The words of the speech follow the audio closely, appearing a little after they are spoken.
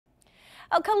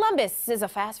Columbus is a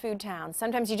fast food town.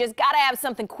 Sometimes you just gotta have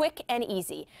something quick and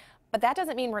easy. But that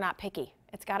doesn't mean we're not picky.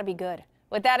 It's gotta be good.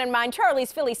 With that in mind,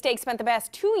 Charley's Philly Steak spent the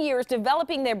past 2 years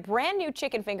developing their brand new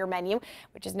chicken finger menu,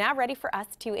 which is now ready for us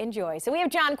to enjoy. So we have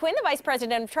John Quinn, the Vice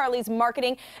President of Charley's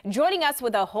Marketing, joining us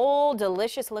with a whole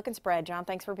delicious looking spread. John,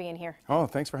 thanks for being here. Oh,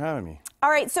 thanks for having me. All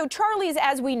right, so Charley's,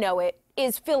 as we know it,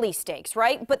 is Philly steaks,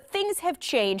 right? But things have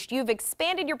changed. You've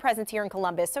expanded your presence here in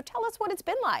Columbus, so tell us what it's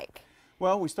been like.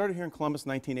 Well, we started here in Columbus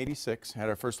in 1986, had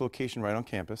our first location right on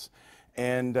campus,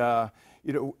 and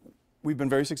we've been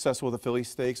very successful with the Philly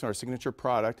steaks, our signature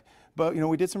product. But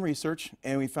we did some research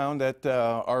and we found that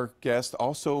our guests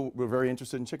also were very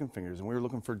interested in chicken fingers, and we were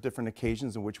looking for different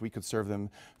occasions in which we could serve them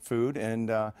food.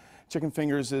 And chicken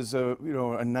fingers is a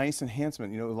nice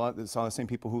enhancement. A lot of the same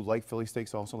people who like Philly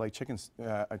steaks also like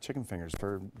chicken fingers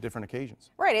for different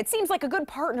occasions. Right. It seems like a good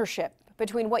partnership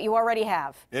between what you already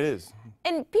have. It is.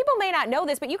 And people may not know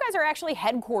this, but you guys are actually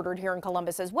headquartered here in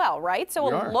Columbus as well, right? So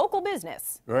a local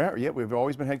business. Right. Yeah, we've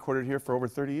always been headquartered here for over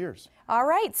 30 years. All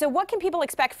right. So what can people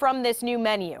expect from this new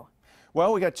menu?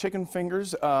 Well, we got chicken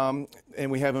fingers, and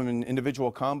we have them in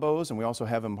individual combos, and we also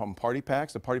have them on party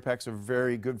packs. The party packs are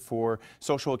very good for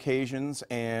social occasions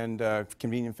and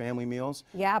convenient family meals.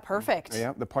 Yeah, perfect.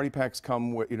 Yeah, the party packs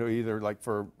come with, either like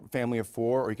for a family of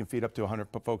 4, or you can feed up to 100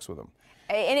 folks with them.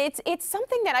 And it's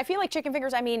something that I feel like chicken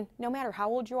fingers, I mean, no matter how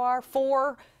old you are,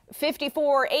 4,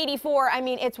 54, 84, I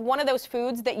mean, it's one of those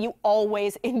foods that you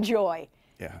always enjoy.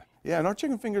 Yeah, yeah, and our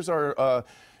chicken fingers are a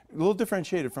little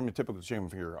differentiated from your typical chicken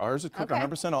finger. Ours is cooked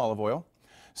 100% olive oil,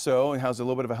 so it has a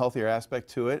little bit of a healthier aspect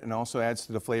to it, and also adds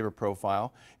to the flavor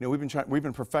profile. We've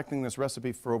been perfecting this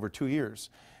recipe for over 2 years,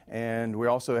 and we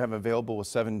also have available with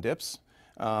 7 dips.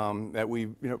 That we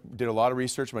did a lot of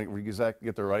research to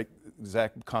get the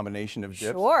exact combination of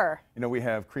dips. Sure. We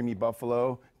have creamy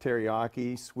buffalo,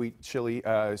 teriyaki, sweet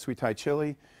Thai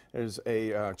chili. There's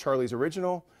a Charley's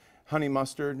original, honey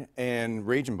mustard, and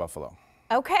Ragin' buffalo.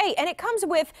 Okay, and it comes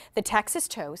with the Texas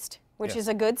toast, which is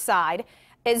a good side,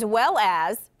 as well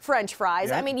as French fries.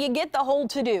 Yeah. I mean, you get the whole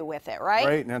to-do with it, right?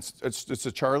 Right, and it's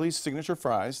a Charley's signature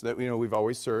fries that we've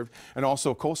always served, and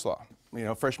also coleslaw.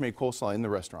 Fresh-made coleslaw in the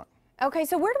restaurant. Okay,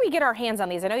 so where do we get our hands on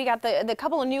these? I know you got the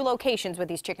couple of new locations with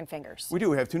these chicken fingers. We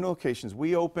do. We have 2 new locations.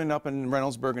 We opened up in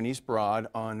Reynoldsburg and East Broad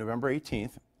on November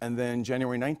 18th, and then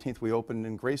January 19th we opened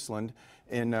in Graceland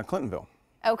in Clintonville.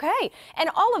 Okay, and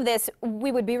all of this,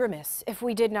 we would be remiss if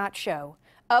we did not show,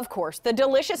 of course, the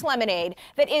delicious lemonade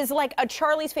that is like a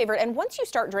Charley's favorite. And once you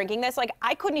start drinking this, like,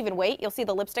 I couldn't even wait. You'll see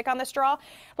the lipstick on the straw.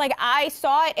 Like, I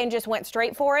saw it and just went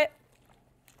straight for it.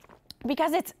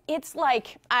 Because it's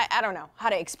like, I don't know how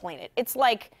to explain it. It's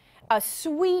like a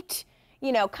sweet,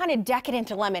 kind of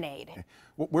decadent lemonade.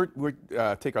 We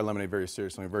take our lemonade very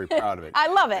seriously. We're very proud of it. I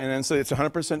love it. And then so it's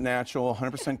 100% natural,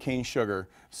 100% cane sugar.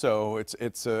 So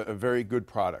it's a very good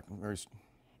product.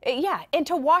 Yeah, and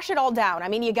to wash it all down, I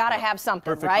mean, you got to have something,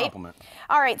 perfect right? Compliment.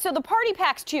 All right, so the party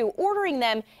packs too, ordering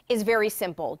them is very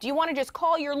simple. Do you want to just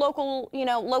call your local,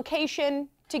 location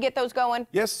to get those going?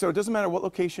 Yes, so it doesn't matter what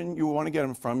location you want to get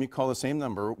them from. You call the same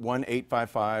number,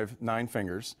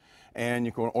 1-855-9-FINGERS, and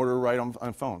you can order right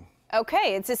on phone.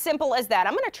 Okay, it's as simple as that.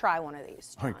 I'm going to try one of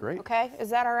these, John. All right, great. Okay, is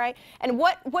that all right? And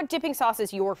what dipping sauce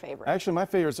is your favorite? Actually, my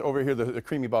favorite is over here, the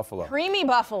creamy buffalo. Creamy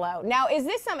buffalo. Now, is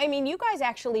this something, I mean, you guys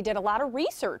actually did a lot of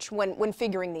research when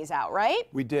figuring these out, right?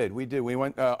 We did. We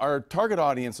went, our target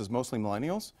audience is mostly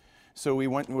millennials. So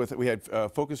we had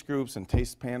focus groups and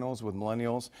taste panels with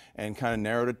millennials and kind of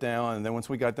narrowed it down. And then once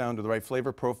we got down to the right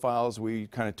flavor profiles, we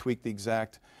kind of tweaked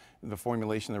the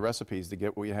formulation of the recipes to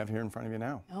get what you have here in front of you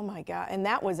now. Oh my God, and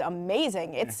that was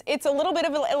amazing. It's a little bit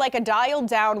of like a dialed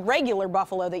down regular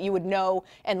buffalo that you would know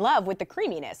and love with the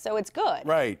creaminess, so it's good.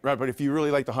 Right, but if you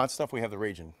really like the hot stuff, we have the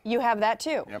Ragin'. You have that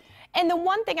too. Yep. And the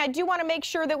one thing I do want to make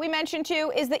sure that we mention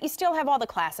too is that you still have all the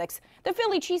classics. The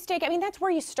Philly cheesesteak, I mean, that's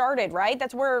where you started, right?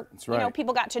 That's where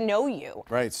people got to know you.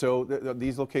 Right, so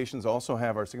these locations also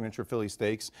have our signature Philly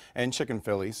steaks and chicken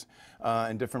Phillies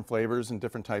in different flavors and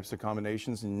different types of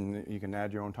combinations, and you can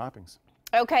add your own toppings.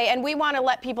 Okay, and we want to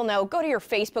let people know, go to your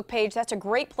Facebook page. That's a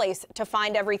great place to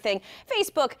find everything.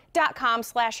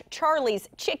 Facebook.com/Charley's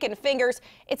Chicken Fingers.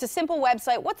 It's a simple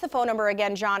website. What's the phone number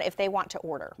again, John, if they want to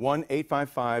order?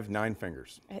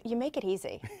 1-855-9-FINGERS. You make it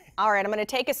easy. All right, I'm going to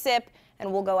take a sip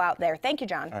and we'll go out there. Thank you,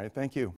 John. All right, thank you.